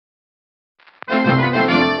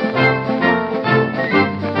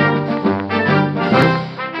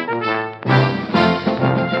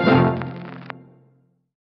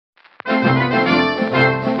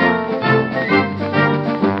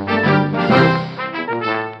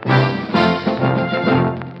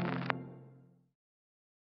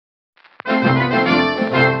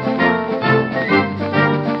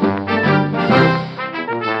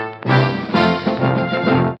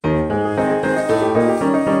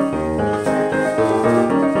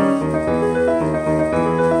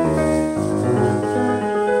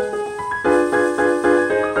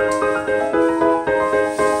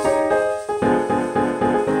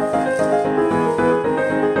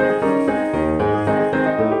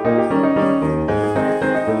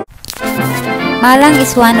Malang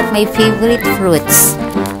is one of my favorite fruits.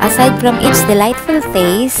 Aside from its delightful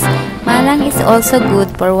taste, malang is also good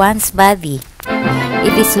for one's body.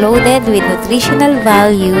 It is loaded with nutritional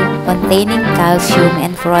value containing calcium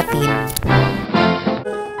and protein.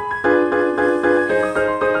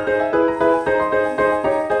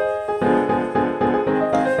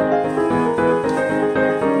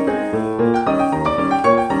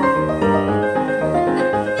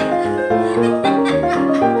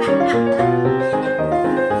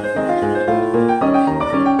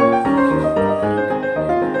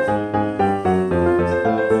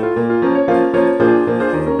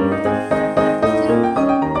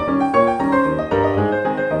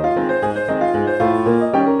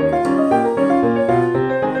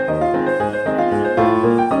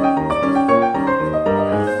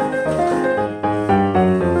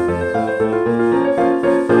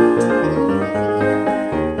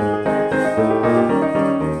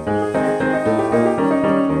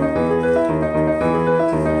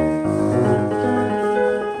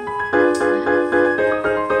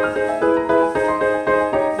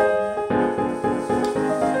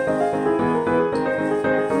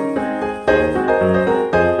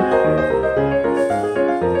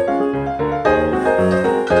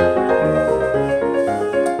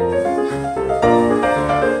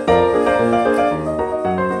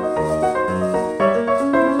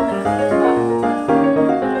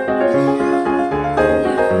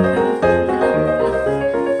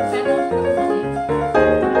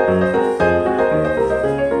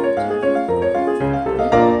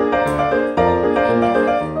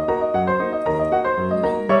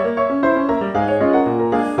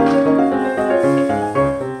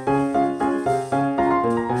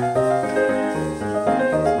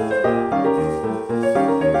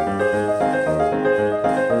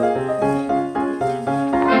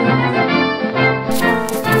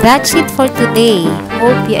 That's it for today.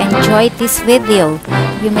 Hope you enjoyed this video.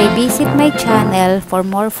 You may visit my channel for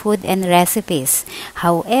more food and recipes.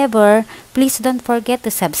 However, please don't forget to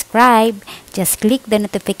subscribe. Just click the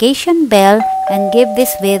notification bell and give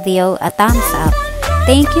this video a thumbs up.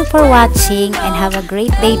 Thank you for watching and have a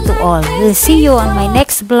great day to all. We'll see you on my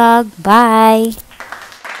next vlog. Bye!